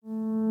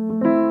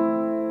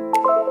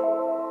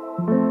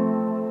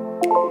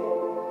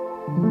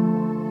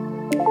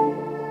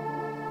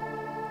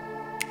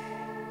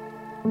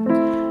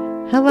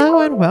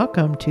and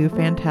welcome to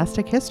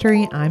Fantastic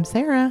History. I'm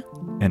Sarah.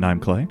 And I'm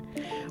Clay.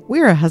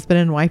 We're a husband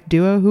and wife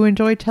duo who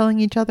enjoy telling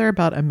each other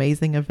about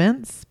amazing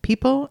events,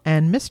 people,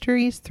 and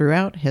mysteries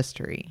throughout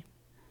history.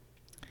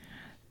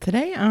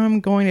 Today I'm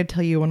going to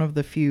tell you one of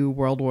the few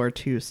World War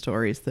II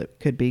stories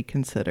that could be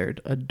considered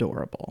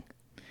adorable.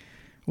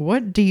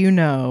 What do you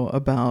know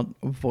about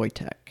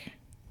Wojtek?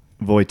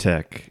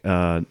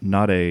 Wojtek,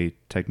 not a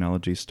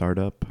technology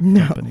startup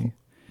company.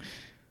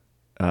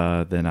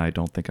 Then I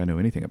don't think I know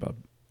anything about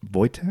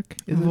Wojtek.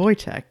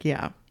 Wojtek,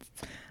 yeah.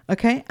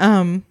 Okay.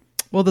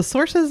 Well, the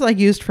sources I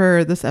used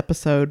for this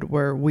episode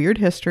were Weird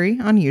History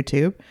on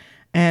YouTube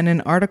and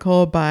an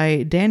article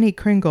by Danny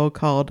Kringle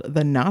called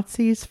 "The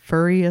Nazis'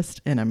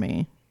 Furriest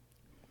Enemy."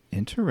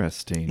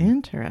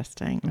 Interesting.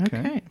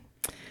 Okay.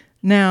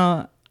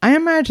 Now, I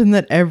imagine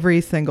that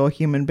every single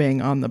human being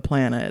on the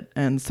planet,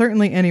 and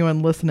certainly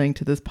anyone listening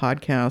to this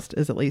podcast,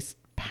 is at least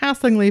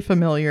passingly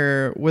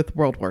familiar with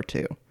World War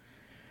II.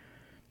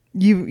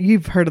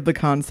 You've heard of the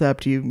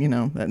concept. You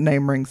know that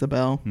name rings a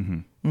bell.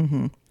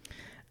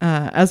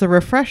 As a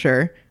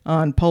refresher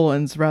on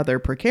Poland's rather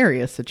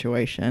precarious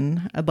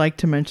situation, I'd like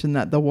to mention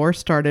that the war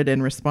started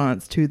in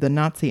response to the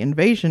Nazi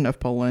invasion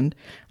of Poland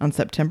on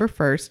September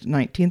 1st,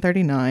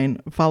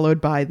 1939, followed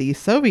by the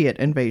Soviet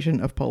invasion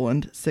of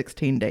Poland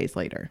 16 days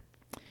later.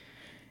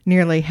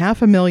 Nearly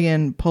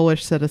 500,000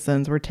 Polish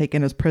citizens were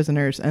taken as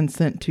prisoners and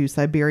sent to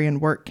Siberian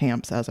work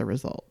camps as a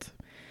result.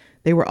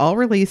 They were all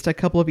released a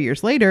couple of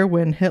years later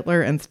when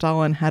Hitler and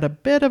Stalin had a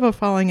bit of a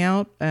falling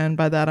out, and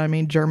by that I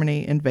mean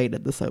Germany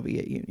invaded the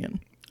Soviet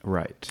Union.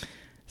 Right.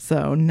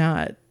 So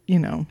not,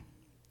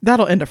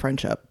 that'll end a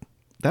friendship.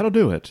 That'll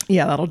do it.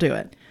 Yeah, that'll do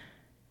it.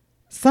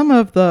 Some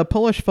of the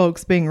Polish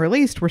folks being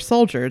released were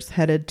soldiers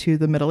headed to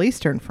the Middle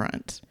Eastern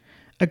front.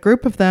 A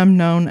group of them,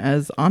 known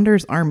as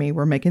Anders' Army,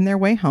 were making their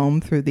way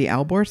home through the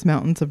Alborz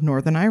Mountains of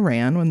northern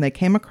Iran when they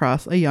came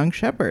across a young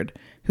shepherd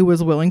who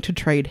was willing to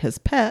trade his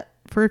pet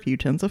for a few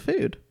tins of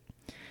food.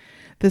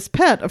 This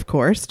pet, of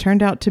course,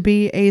 turned out to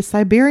be a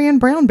Siberian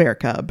brown bear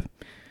cub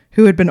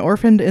who had been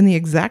orphaned in the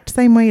exact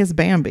same way as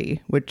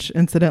Bambi, which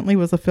incidentally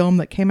was a film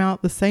that came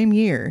out the same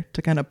year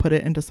to kind of put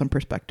it into some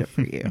perspective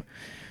for you.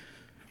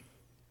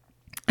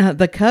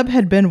 The cub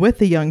had been with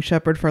the young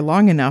shepherd for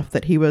long enough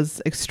that he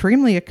was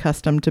extremely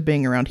accustomed to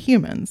being around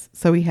humans,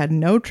 so he had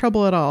no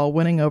trouble at all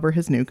winning over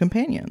his new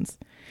companions.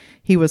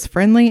 He was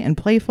friendly and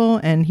playful,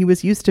 and he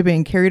was used to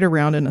being carried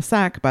around in a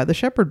sack by the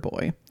shepherd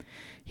boy.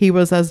 He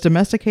was as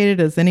domesticated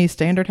as any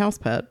standard house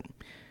pet.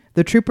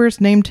 The troopers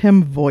named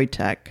him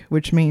Wojtek,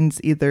 which means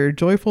either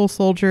joyful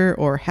soldier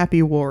or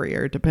happy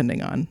warrior,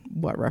 depending on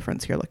what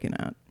reference you're looking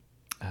at.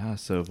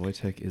 So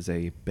Wojtek is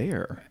a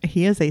bear.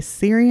 He is a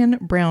Syrian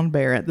brown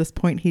bear. At this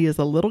point, he is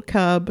a little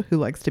cub who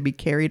likes to be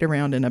carried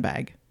around in a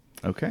bag.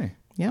 Okay.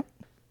 Yep.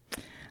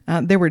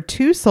 There were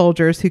two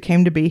soldiers who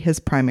came to be his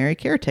primary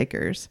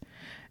caretakers,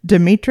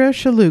 Dmytro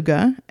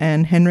Shaluga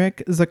and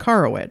Henryk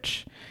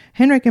Zakharowicz.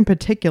 Henryk in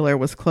particular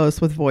was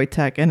close with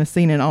Wojtek and is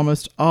seen in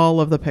almost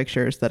all of the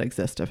pictures that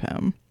exist of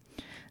him.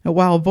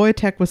 While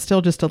Wojtek was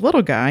still just a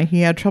little guy,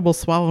 he had trouble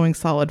swallowing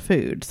solid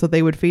food, so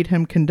they would feed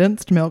him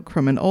condensed milk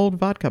from an old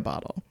vodka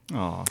bottle.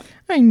 Aw.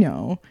 I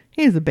know.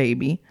 He's a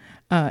baby.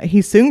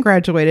 He soon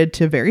graduated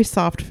to very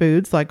soft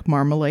foods like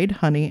marmalade,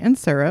 honey, and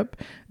syrup.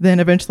 Then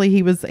eventually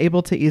he was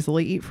able to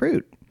easily eat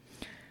fruit.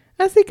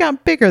 As he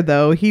got bigger,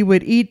 though, he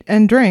would eat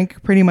and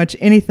drink pretty much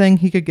anything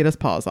he could get his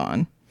paws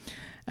on.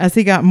 As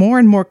he got more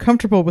and more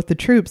comfortable with the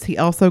troops, he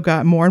also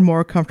got more and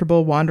more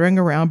comfortable wandering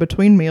around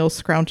between meals,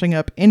 scrounging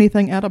up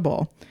anything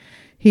edible.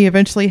 He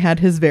eventually had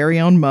his very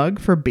own mug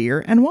for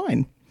beer and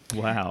wine.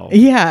 Wow.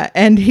 Yeah,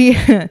 and he,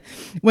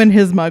 when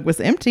his mug was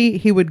empty,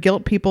 he would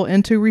guilt people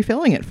into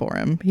refilling it for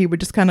him. He would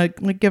just kind of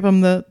like give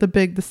them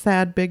the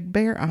sad big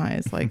bear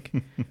eyes, like,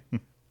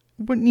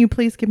 wouldn't you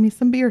please give me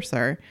some beer,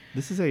 sir?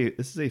 This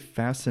is a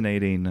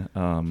fascinating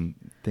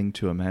thing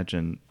to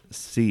imagine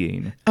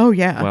seeing. Oh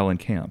yeah. While in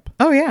camp.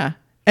 Oh yeah.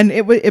 And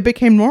it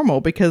became normal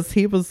because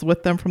he was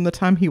with them from the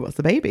time he was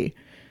a baby.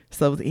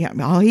 So yeah,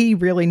 all he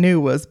really knew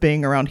was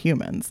being around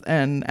humans.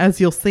 And as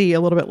you'll see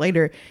a little bit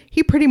later,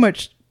 he pretty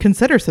much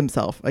considers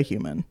himself a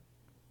human.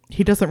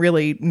 He doesn't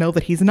really know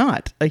that he's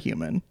not a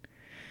human.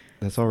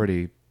 That's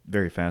already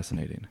very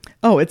fascinating.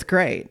 Oh, it's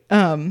great.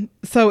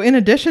 So in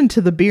addition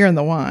to the beer and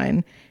the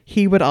wine,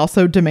 he would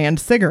also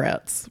demand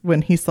cigarettes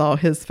when he saw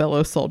his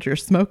fellow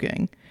soldiers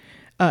smoking.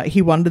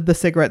 He wanted the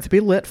cigarette to be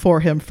lit for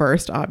him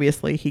first.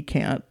 Obviously, he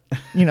can't,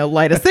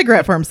 light a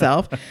cigarette for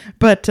himself.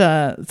 But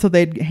so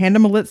they'd hand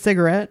him a lit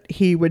cigarette.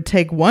 He would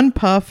take one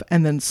puff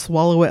and then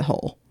swallow it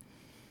whole.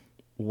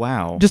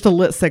 Wow. Just a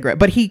lit cigarette.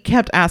 But he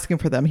kept asking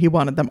for them. He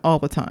wanted them all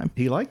the time.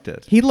 He liked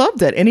it. He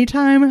loved it.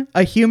 Anytime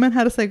a human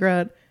had a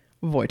cigarette,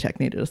 Wojtek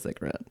needed a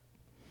cigarette.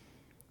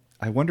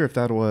 I wonder if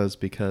that was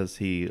because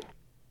he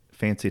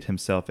fancied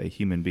himself a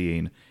human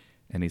being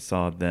and he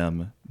saw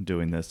them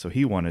doing this, so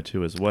he wanted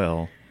to as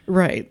well.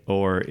 Right.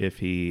 Or if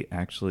he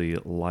actually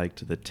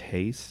liked the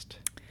taste.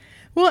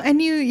 Well,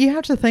 and you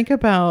have to think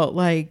about,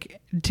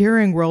 like,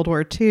 during World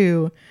War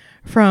II,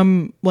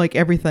 from like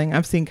everything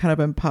I've seen kind of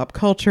in pop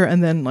culture,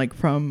 and then like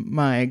from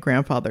my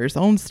grandfather's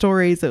own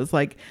stories, it was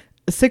like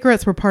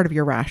cigarettes were part of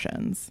your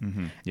rations.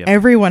 Mm-hmm. Yep.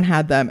 Everyone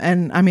had them.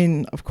 And I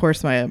mean, of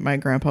course, my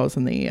grandpa was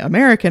in the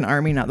American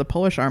army, not the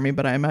Polish army,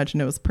 but I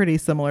imagine it was a pretty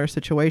similar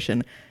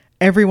situation.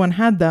 Everyone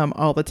had them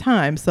all the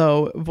time.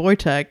 So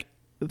Wojtek,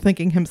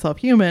 thinking himself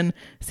human,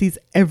 sees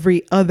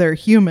every other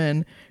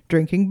human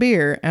drinking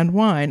beer and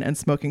wine and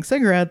smoking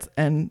cigarettes.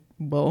 And,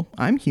 well,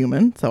 I'm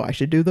human, so I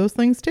should do those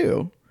things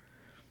too.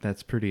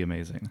 That's pretty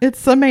amazing.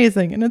 It's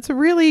amazing. And it's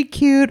really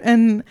cute.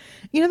 And,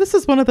 you know, this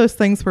is one of those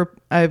things where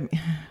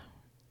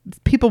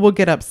people will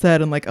get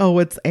upset and like, oh,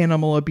 it's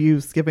animal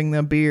abuse, giving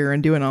them beer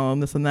and doing all of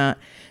this and that.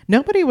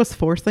 Nobody was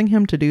forcing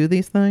him to do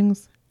these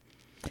things.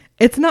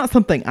 It's not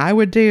something I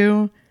would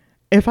do.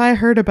 If I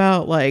heard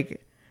about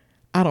like,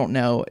 I don't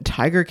know,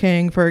 Tiger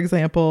King, for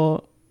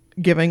example,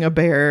 giving a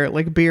bear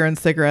like beer and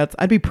cigarettes,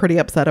 I'd be pretty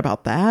upset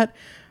about that.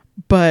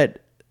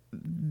 But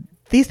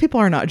these people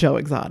are not Joe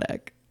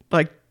Exotic.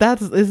 Like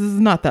this is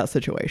not that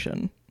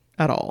situation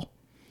at all.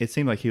 It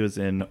seemed like he was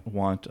in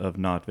want of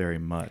not very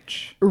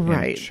much,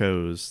 right? And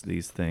chose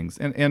these things,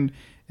 and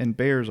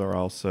bears are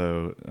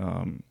also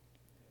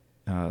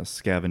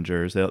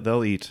scavengers.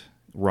 They'll eat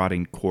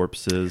rotting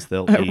corpses.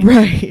 They'll eat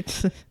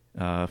right.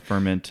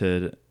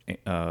 Fermented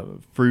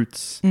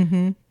fruits.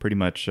 Mm-hmm. Pretty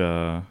much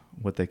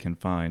what they can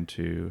find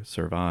to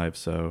survive.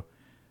 So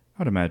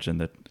I would imagine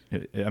that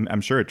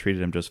I'm sure it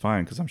treated him just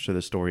fine, because I'm sure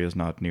the story is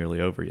not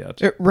nearly over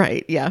yet.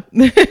 Right. Yeah.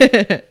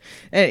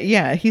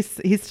 Yeah.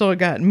 He's still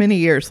got many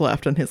years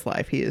left in his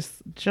life. He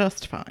is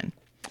just fine.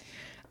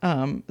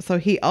 So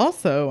he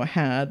also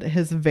had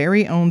his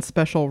very own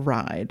special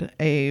ride,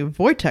 a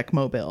Wojtek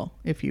mobile,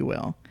 if you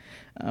will.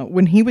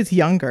 When he was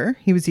younger,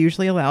 he was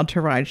usually allowed to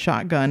ride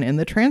shotgun in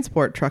the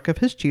transport truck of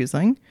his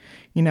choosing.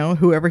 You know,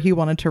 whoever he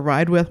wanted to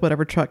ride with,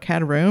 whatever truck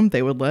had room,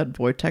 they would let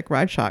Wojtek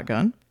ride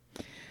shotgun.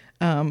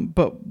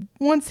 But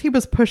once he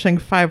was pushing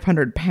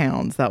 500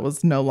 pounds, that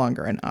was no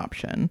longer an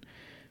option.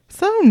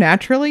 So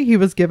naturally, he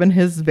was given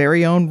his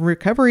very own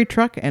recovery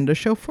truck and a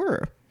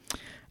chauffeur.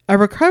 A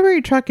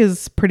recovery truck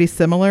is pretty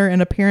similar in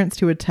appearance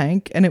to a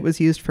tank, and it was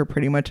used for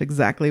pretty much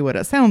exactly what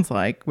it sounds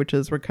like, which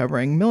is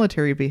recovering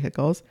military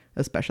vehicles,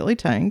 especially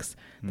tanks,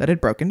 that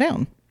had broken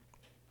down.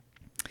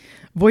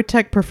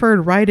 Wojtek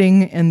preferred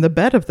riding in the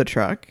bed of the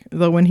truck,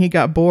 though when he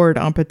got bored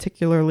on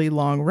particularly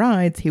long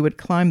rides, he would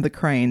climb the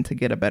crane to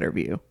get a better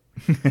view.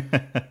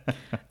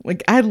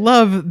 Like, I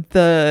love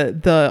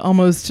the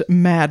almost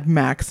Mad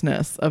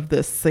Max-ness of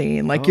this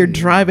scene. Like, you're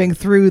driving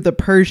through the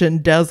Persian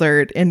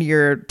desert in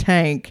your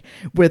tank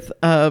with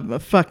a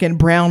fucking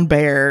brown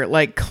bear,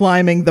 like,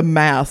 climbing the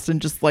mast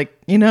and just, like,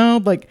 you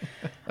know, like,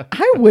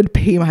 I would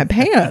pee my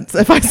pants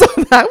if I saw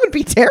that. I would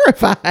be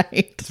terrified.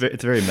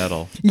 It's very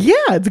metal. Yeah,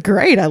 it's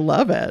great. I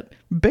love it.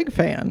 Big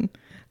fan.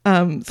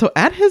 So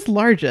at his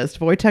largest,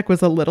 Wojtek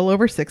was a little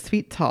over 6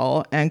 feet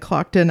tall and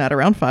clocked in at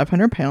around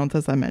 500 pounds,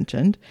 as I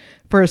mentioned.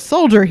 For a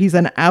soldier, he's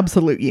an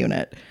absolute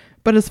unit.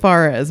 But as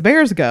far as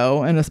bears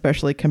go, and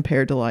especially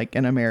compared to like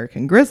an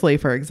American grizzly,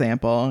 for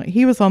example,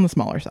 he was on the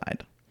smaller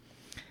side.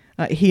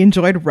 He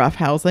enjoyed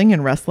roughhousing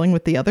and wrestling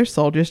with the other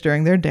soldiers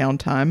during their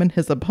downtime, and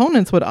his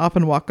opponents would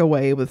often walk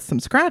away with some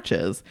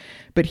scratches.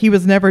 But he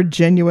was never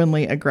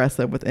genuinely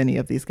aggressive with any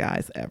of these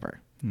guys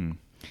ever.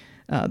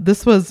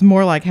 This was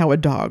more like how a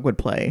dog would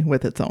play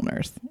with its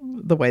owners,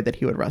 the way that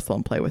he would wrestle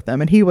and play with them.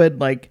 And he would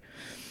like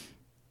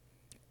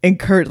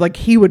encourage, like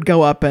he would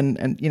go up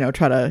and you know,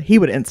 he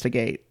would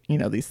instigate, you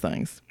know, these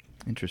things.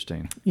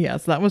 Interesting.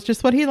 Yes, that was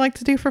just what he liked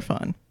to do for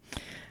fun.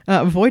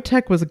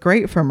 Wojtek was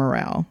great for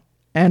morale.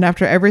 And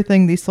after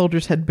everything these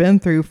soldiers had been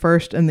through,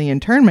 first in the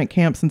internment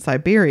camps in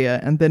Siberia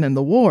and then in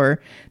the war,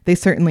 they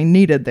certainly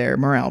needed their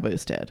morale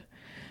boosted.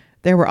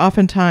 There were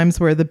often times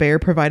where the bear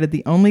provided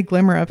the only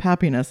glimmer of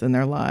happiness in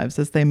their lives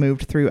as they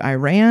moved through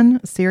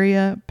Iran,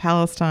 Syria,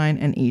 Palestine,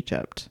 and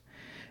Egypt.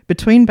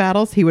 Between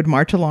battles, he would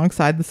march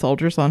alongside the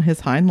soldiers on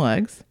his hind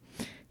legs.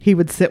 He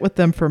would sit with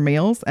them for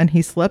meals, and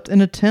he slept in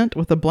a tent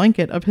with a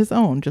blanket of his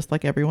own, just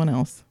like everyone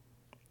else.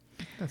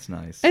 That's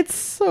nice. It's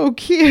so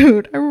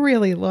cute. I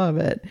really love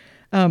it.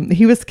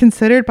 He was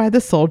considered by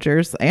the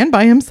soldiers and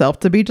by himself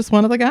to be just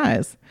one of the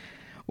guys.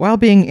 While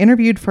being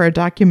interviewed for a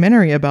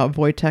documentary about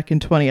Wojtek in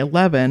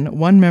 2011,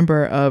 one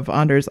member of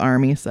Anders'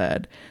 army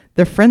said,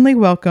 "The friendly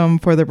welcome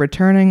for the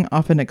returning,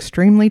 often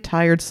extremely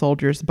tired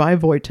soldiers by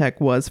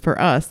Wojtek was,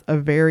 for us, a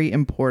very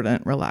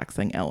important,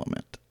 relaxing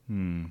element."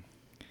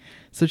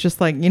 So just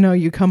like, you know,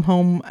 you come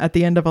home at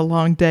the end of a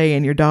long day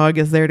and your dog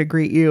is there to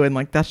greet you, and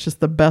like that's just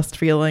the best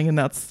feeling, and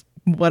that's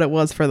what it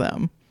was for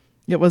them.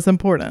 It was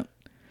important.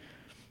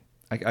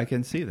 I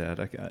can see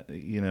that.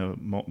 You know,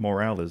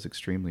 morale is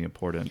extremely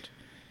important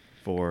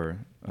for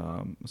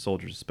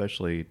soldiers,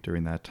 especially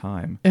during that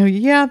time.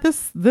 Yeah,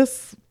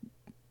 this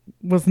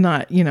was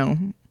not, you know,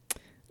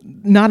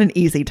 not an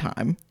easy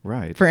time.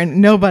 Right. For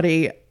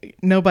nobody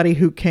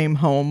who came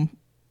home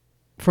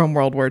from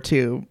World War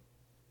II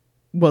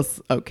was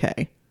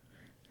okay.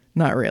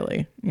 Not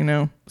really, you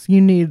know. So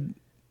you need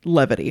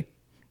levity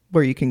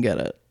where you can get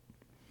it.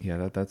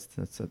 Yeah,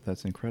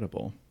 that's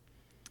incredible.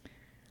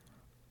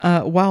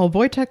 While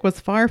Wojtek was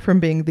far from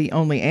being the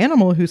only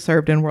animal who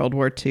served in World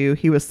War II,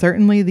 he was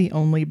certainly the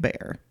only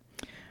bear.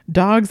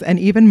 Dogs and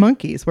even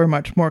monkeys were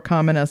much more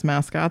common as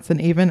mascots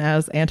and even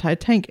as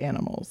anti-tank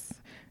animals.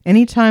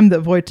 Anytime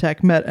that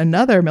Wojtek met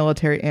another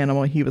military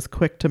animal, he was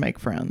quick to make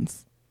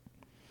friends.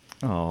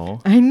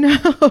 Oh, I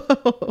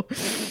know.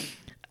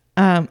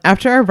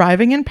 After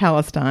arriving in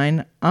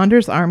Palestine,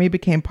 Anders' army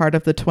became part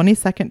of the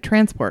 22nd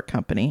Transport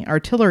Company,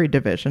 artillery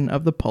division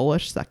of the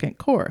Polish Second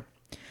Corps.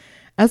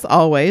 As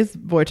always,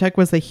 Wojtek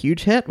was a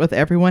huge hit with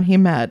everyone he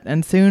met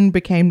and soon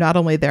became not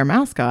only their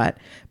mascot,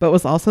 but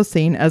was also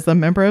seen as a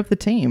member of the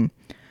team.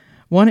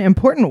 One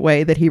important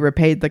way that he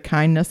repaid the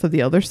kindness of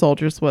the other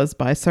soldiers was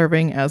by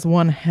serving as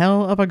one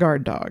hell of a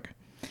guard dog.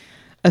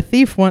 A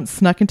thief once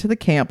snuck into the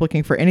camp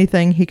looking for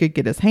anything he could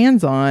get his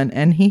hands on,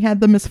 and he had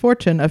the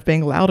misfortune of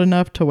being loud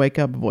enough to wake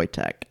up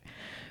Wojtek,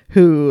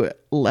 who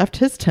left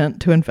his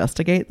tent to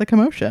investigate the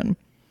commotion.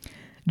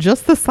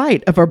 Just the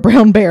sight of a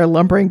brown bear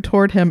lumbering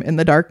toward him in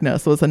the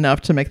darkness was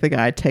enough to make the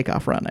guy take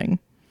off running.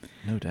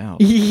 no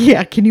doubt.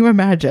 Yeah, can you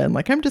imagine?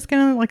 Like, I'm just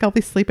gonna, like, all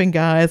these sleeping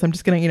guys, I'm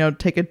just gonna,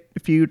 take a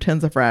few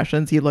tins of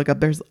rations. You look up,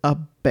 there's a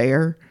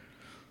bear.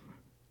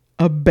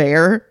 A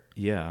bear?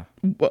 Yeah.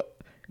 What?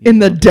 In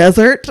the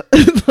desert?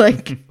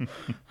 Like,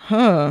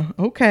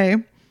 okay.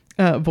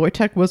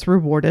 Wojtek was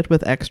rewarded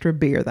with extra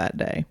beer that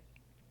day.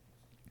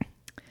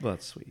 Well,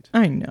 that's sweet.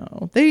 I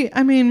know.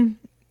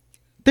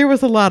 There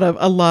was a lot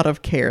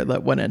of care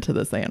that went into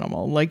this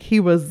animal. Like, he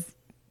was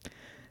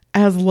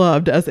as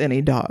loved as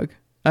any dog,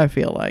 I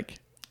feel like.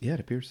 Yeah, it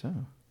appears so.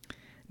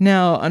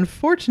 Now,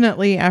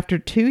 unfortunately, after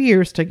 2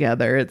 years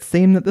together, it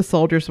seemed that the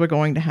soldiers were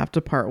going to have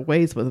to part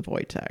ways with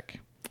Wojtek.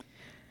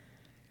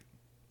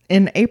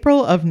 In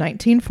April of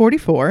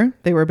 1944,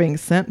 they were being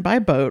sent by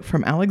boat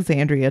from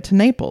Alexandria to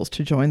Naples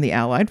to join the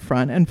Allied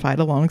front and fight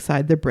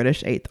alongside the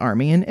British 8th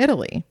Army in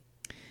Italy.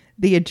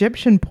 The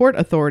Egyptian port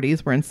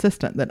authorities were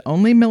insistent that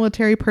only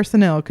military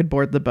personnel could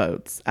board the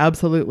boats.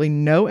 Absolutely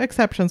no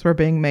exceptions were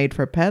being made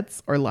for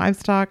pets or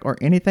livestock or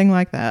anything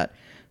like that.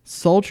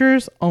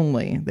 Soldiers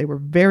only. They were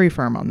very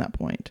firm on that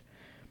point.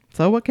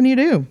 So what can you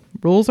do?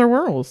 Rules are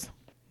rules.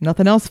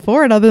 Nothing else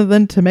for it other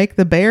than to make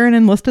the bear an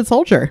enlisted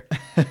soldier.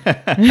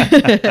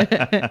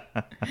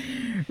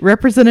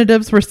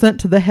 Representatives were sent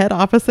to the head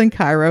office in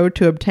Cairo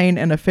to obtain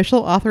an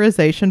official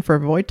authorization for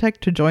Wojtek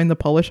to join the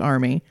Polish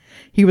army.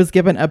 He was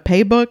given a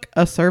pay book,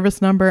 a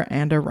service number,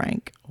 and a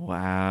rank.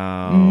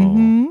 Wow.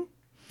 Mm-hmm.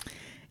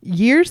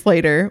 Years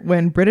later,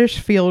 when British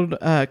field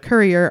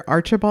courier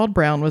Archibald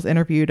Brown was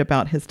interviewed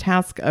about his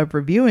task of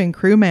reviewing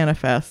crew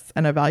manifests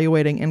and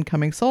evaluating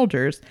incoming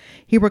soldiers,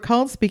 he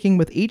recalled speaking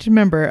with each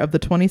member of the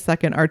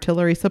 22nd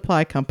Artillery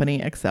Supply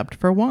Company except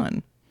for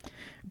one.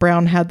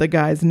 Brown had the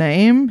guy's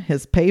name,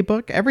 his pay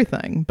book,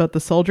 everything, but the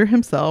soldier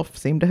himself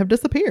seemed to have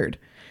disappeared.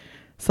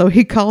 So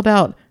he called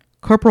out,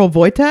 "Corporal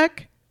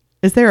Wojtek?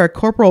 Is there a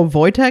Corporal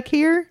Wojtek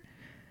here?"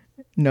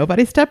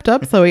 Nobody stepped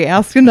up, so he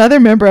asked another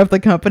member of the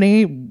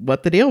company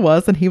what the deal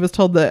was, and he was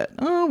told that,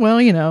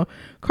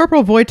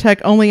 Corporal Wojtek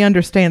only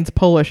understands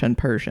Polish and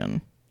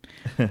Persian.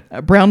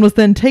 Brown was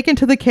then taken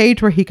to the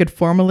cage where he could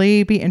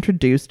formally be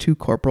introduced to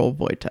Corporal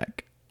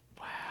Wojtek.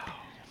 Wow.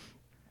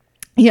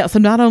 Yeah, so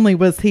not only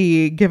was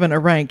he given a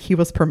rank, he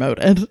was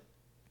promoted.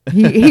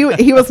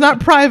 He was not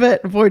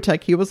Private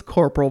Wojtek, he was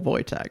Corporal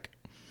Wojtek.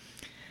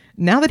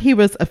 Now that he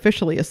was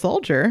officially a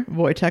soldier,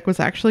 Wojtek was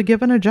actually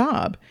given a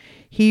job.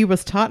 He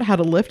was taught how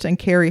to lift and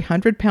carry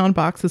 100-pound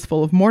boxes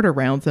full of mortar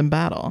rounds in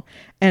battle.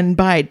 And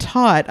by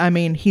taught, I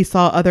mean he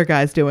saw other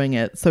guys doing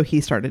it, so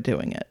he started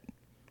doing it.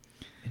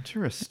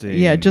 Interesting.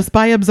 Yeah, just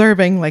by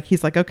observing, like,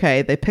 he's like,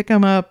 okay, they pick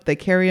him up, they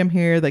carry him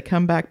here, they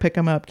come back, pick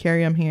him up,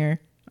 carry him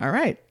here. All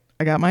right,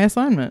 I got my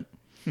assignment.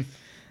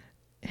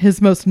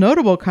 His most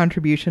notable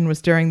contribution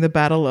was during the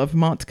Battle of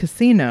Monte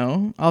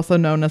Cassino, also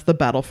known as the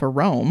Battle for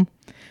Rome,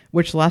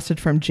 which lasted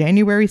from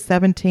January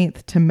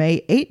 17th to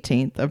May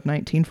 18th of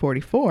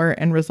 1944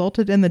 and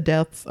resulted in the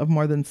deaths of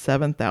more than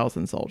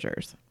 7,000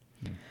 soldiers.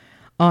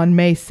 On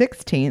May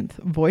 16th,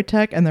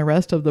 Wojtek and the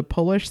rest of the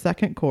Polish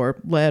Second Corps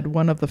led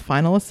one of the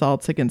final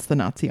assaults against the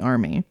Nazi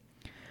army.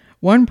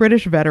 One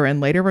British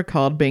veteran later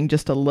recalled being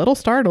just a little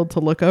startled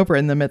to look over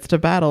in the midst of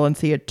battle and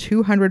see a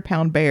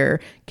 200-pound bear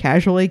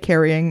casually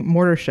carrying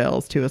mortar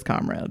shells to his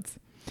comrades.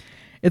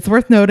 It's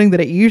worth noting that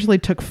it usually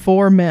took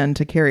 4 men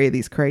to carry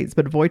these crates,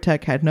 but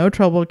Wojtek had no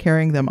trouble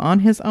carrying them on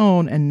his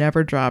own and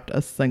never dropped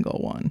a single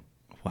one.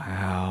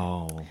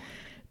 Wow.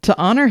 To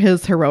honor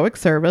his heroic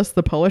service,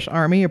 the Polish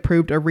army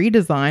approved a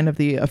redesign of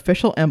the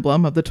official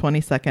emblem of the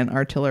 22nd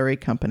Artillery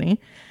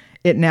Company.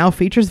 It now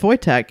features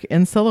Wojtek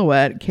in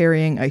silhouette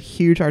carrying a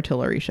huge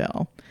artillery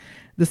shell.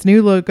 This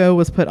new logo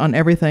was put on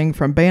everything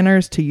from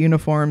banners to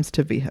uniforms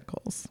to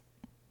vehicles.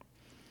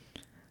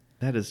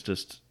 That is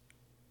just...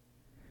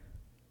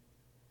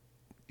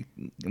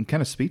 I'm kind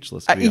of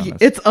speechless, to be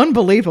honest. It's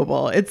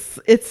unbelievable.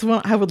 It's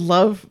one I would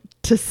love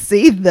to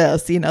see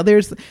this.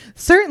 There's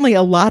certainly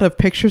a lot of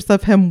pictures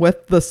of him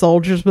with the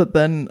soldiers, but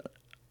then,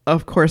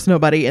 of course,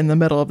 nobody in the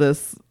middle of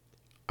this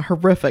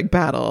horrific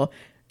battle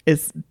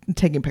is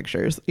taking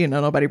pictures.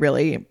 Nobody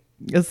really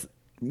is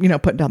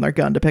putting down their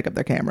gun to pick up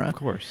their camera. Of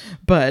course.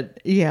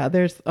 But yeah,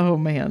 oh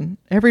man,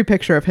 every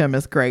picture of him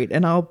is great.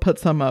 And I'll put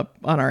some up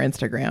on our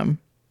Instagram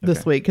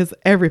this week because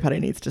everybody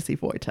needs to see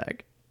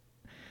Wojtek.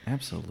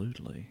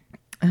 Absolutely.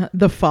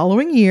 The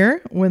following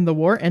year, when the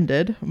war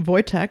ended,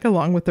 Wojtek,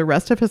 along with the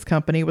rest of his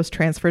company, was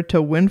transferred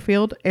to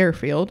Winfield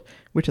Airfield,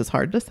 which is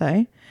hard to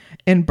say,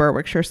 in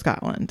Berwickshire,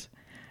 Scotland.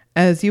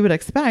 As you would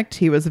expect,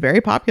 he was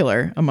very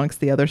popular amongst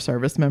the other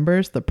service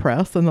members, the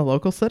press, and the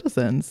local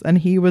citizens, and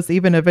he was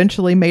even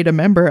eventually made a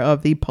member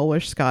of the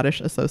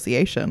Polish-Scottish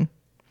Association.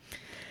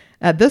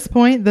 At this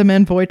point, the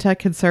men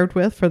Wojtek had served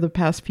with for the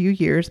past few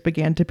years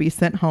began to be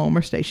sent home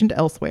or stationed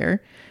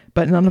elsewhere,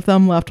 but none of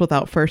them left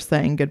without first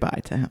saying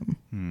goodbye to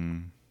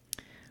him.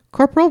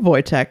 Corporal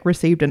Wojtek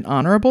received an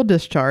honorable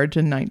discharge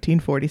in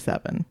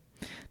 1947.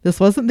 This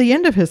wasn't the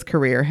end of his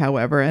career,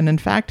 however, and in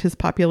fact, his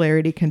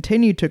popularity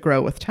continued to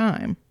grow with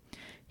time.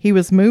 He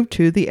was moved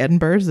to the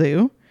Edinburgh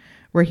Zoo,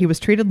 where he was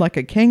treated like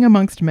a king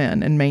amongst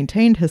men and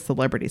maintained his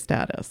celebrity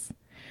status.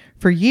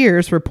 For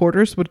years,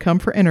 reporters would come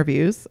for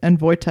interviews, and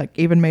Wojtek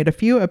even made a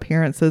few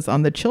appearances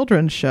on the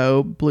children's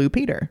show Blue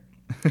Peter.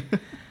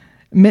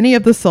 Many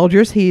of the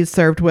soldiers he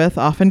served with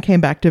often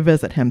came back to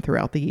visit him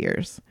throughout the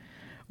years.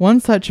 One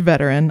such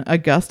veteran,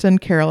 Augustin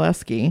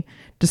Karolewski,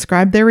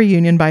 described their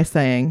reunion by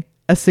saying,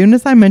 "As soon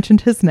as I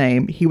mentioned his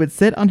name, he would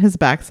sit on his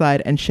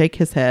backside and shake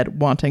his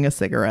head, wanting a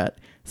cigarette.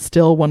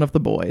 Still one of the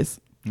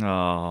boys."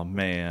 Oh,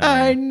 man.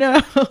 I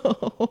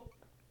know.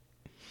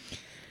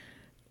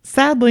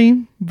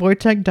 Sadly,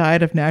 Wojtek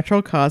died of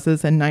natural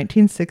causes in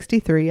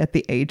 1963 at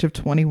the age of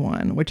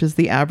 21, which is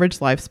the average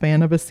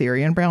lifespan of a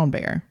Syrian brown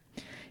bear.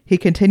 He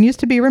continues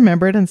to be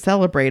remembered and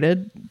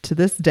celebrated to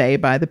this day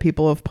by the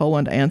people of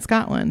Poland and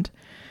Scotland.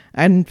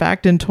 And in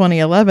fact, in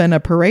 2011, a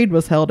parade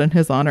was held in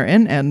his honor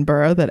in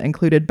Edinburgh that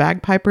included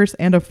bagpipers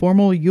and a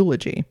formal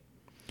eulogy.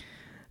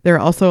 There are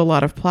also a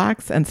lot of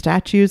plaques and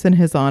statues in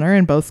his honor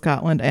in both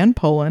Scotland and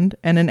Poland,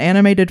 and an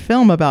animated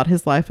film about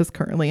his life is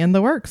currently in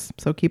the works.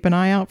 So keep an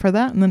eye out for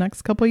that in the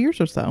next couple of years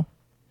or so.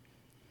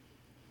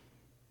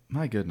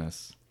 My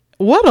goodness.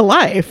 What a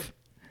life.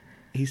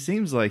 He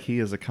seems like he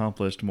has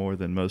accomplished more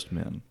than most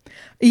men.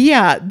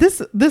 Yeah,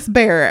 this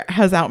bear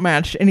has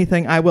outmatched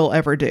anything I will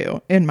ever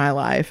do in my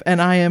life.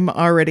 And I am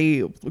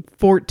already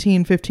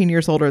 14, 15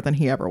 years older than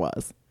he ever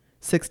was.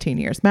 16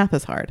 years. Math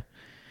is hard.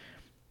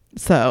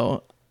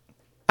 So,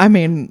 I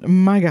mean,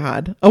 my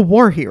God, a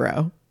war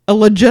hero, a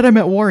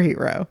legitimate war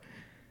hero.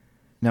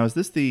 Now, is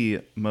this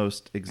the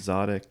most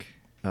exotic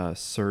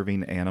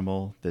serving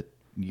animal that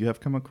you have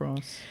come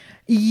across?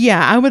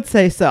 Yeah, I would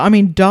say so. I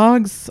mean,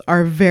 dogs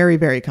are very,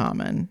 very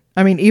common.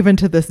 I mean, even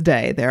to this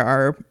day, there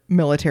are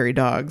military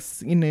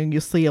dogs.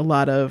 You'll see a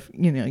lot of,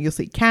 you'll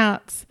see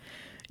cats,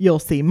 you'll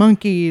see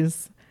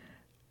monkeys.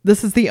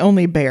 This is the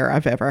only bear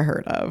I've ever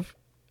heard of.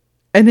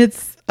 And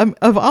it's,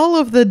 of all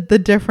of the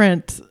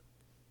different,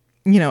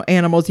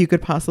 animals you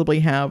could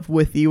possibly have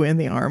with you in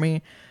the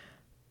Army,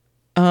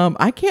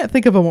 I can't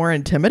think of a more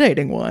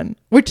intimidating one,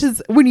 which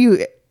is when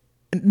you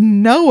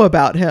know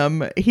about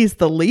him, he's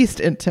the least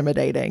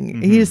intimidating.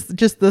 Mm-hmm. He's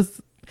just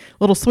this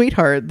little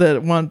sweetheart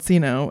that wants,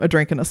 a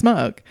drink and a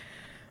smoke.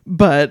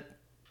 But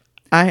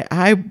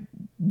I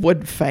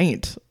would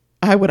faint.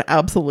 I would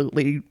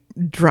absolutely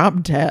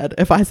drop dead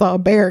if I saw a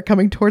bear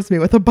coming towards me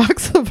with a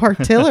box of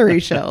artillery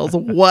shells.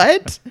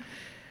 What?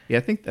 Yeah,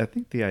 I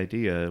think the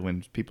idea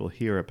when people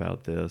hear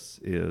about this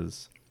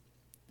is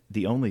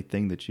the only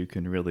thing that you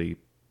can really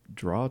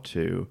draw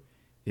to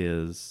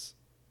is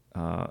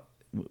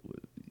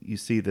you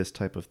see this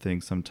type of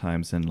thing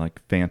sometimes in like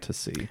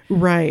fantasy,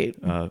 right?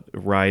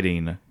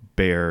 Riding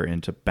bear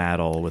into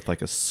battle with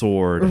like a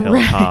sword held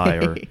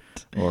high,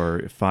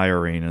 or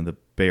firing, and the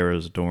bear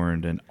is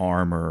adorned in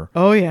armor,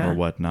 or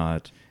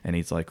whatnot, and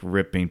he's like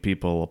ripping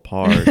people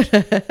apart.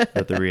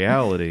 But the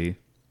reality,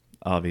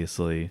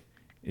 obviously,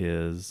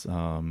 is,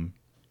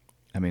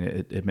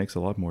 it makes a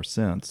lot more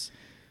sense,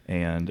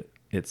 and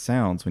it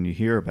sounds, when you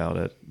hear about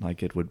it,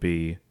 like it would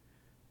be.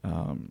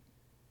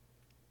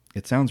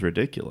 It sounds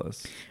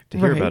ridiculous to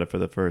hear about it for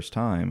the first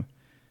time,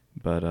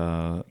 but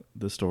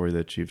the story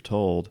that you've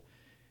told,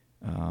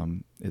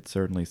 it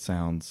certainly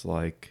sounds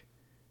like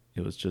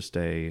it was just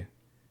a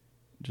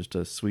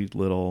sweet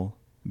little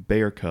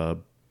bear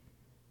cub,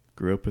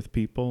 grew up with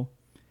people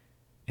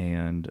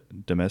and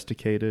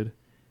domesticated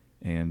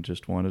and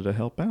just wanted to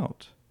help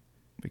out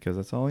because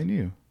that's all he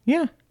knew.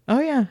 Yeah. Oh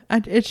yeah.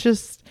 It's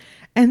just,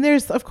 and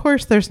there's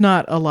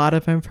not a lot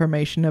of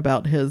information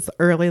about his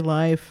early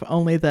life,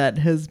 only that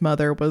his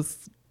mother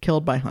was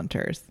killed by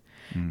hunters.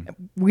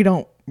 We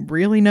don't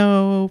really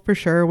know for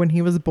sure when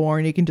he was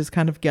born. You can just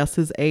kind of guess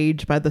his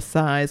age by the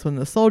size when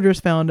the soldiers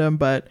found him.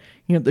 But,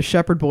 the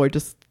shepherd boy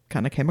just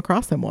kind of came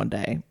across him one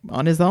day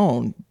on his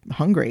own,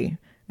 hungry.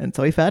 And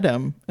so he fed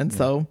him. And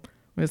so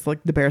it's like,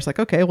 the bear's like,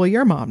 okay, well,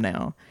 you're mom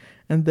now.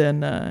 And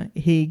then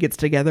he gets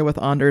together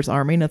with Anders'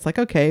 army, and it's like,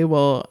 okay,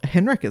 well,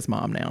 Henrik is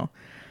mom now.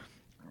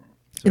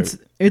 So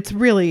it's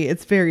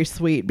very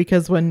sweet,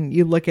 because when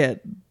you look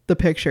at the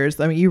pictures,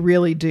 I mean, you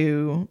really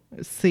do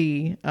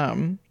see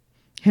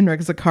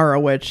Henrik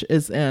Zakarowicz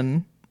is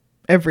in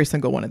every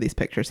single one of these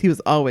pictures. He was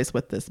always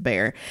with this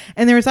bear.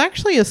 And there was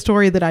actually a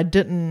story that I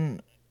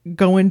didn't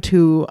go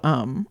into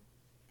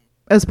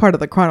as part of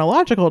the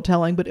chronological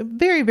telling, but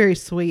very, very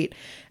sweet.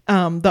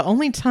 The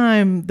only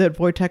time that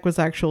Wojtek was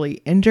actually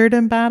injured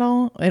in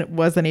battle, it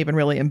wasn't even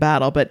really in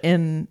battle, but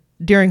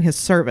during his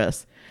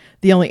service,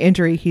 the only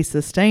injury he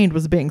sustained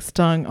was being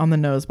stung on the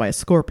nose by a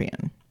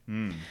scorpion,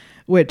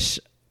 which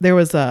there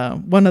was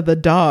one of the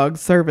dogs,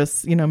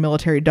 service,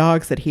 military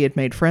dogs that he had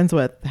made friends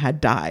with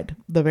had died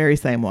the very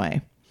same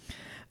way.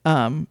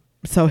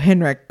 So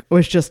Henrik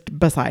was just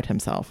beside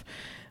himself.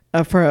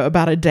 For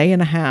about a day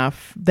and a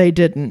half, they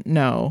didn't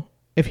know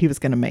if he was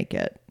going to make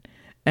it.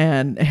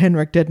 And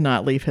Henrik did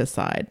not leave his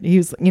side. He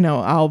was,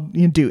 I'll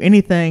do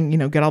anything,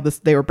 get all this.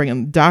 They were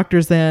bringing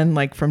doctors in,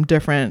 like from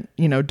different,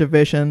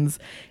 divisions,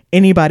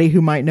 anybody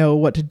who might know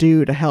what to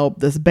do to help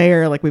this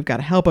bear. Like, we've got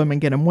to help him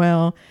and get him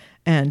well.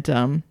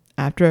 And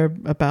after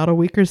about a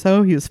week or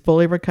so, he was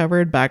fully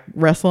recovered, back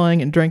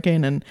wrestling and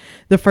drinking. And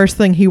the first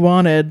thing he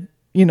wanted,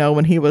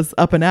 when he was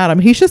up and at him,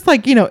 he's just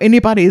like,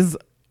 anybody's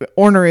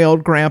ornery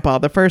old grandpa.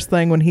 The first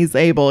thing when he's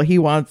able, he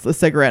wants a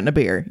cigarette and a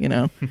beer.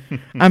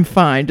 I'm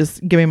fine,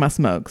 just give me my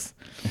smokes.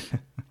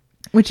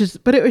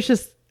 But it was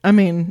just,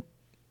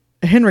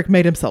 Henrik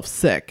made himself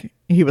sick.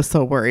 He was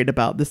so worried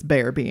about this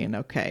bear being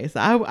okay. So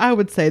I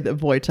would say that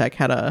Wojtek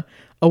had a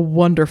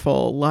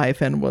wonderful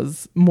life and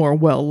was more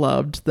well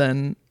loved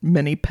than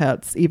many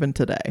pets even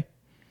today.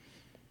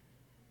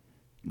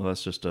 Well,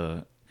 that's just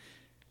a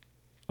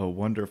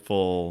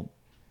wonderful,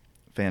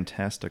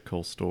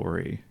 fantastical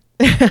story.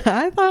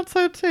 I thought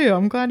so too.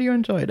 I'm glad you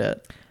enjoyed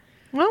it.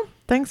 Well,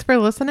 thanks for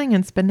listening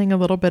and spending a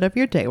little bit of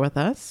your day with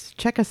us.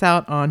 Check us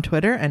out on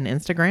Twitter and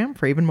Instagram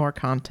for even more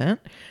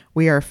content.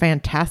 We are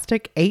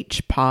Fantastic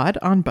H Pod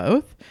on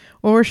both,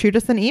 or shoot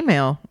us an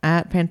email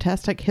at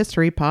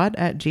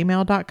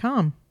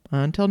fantastichistorypod@gmail.com.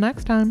 Until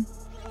next time.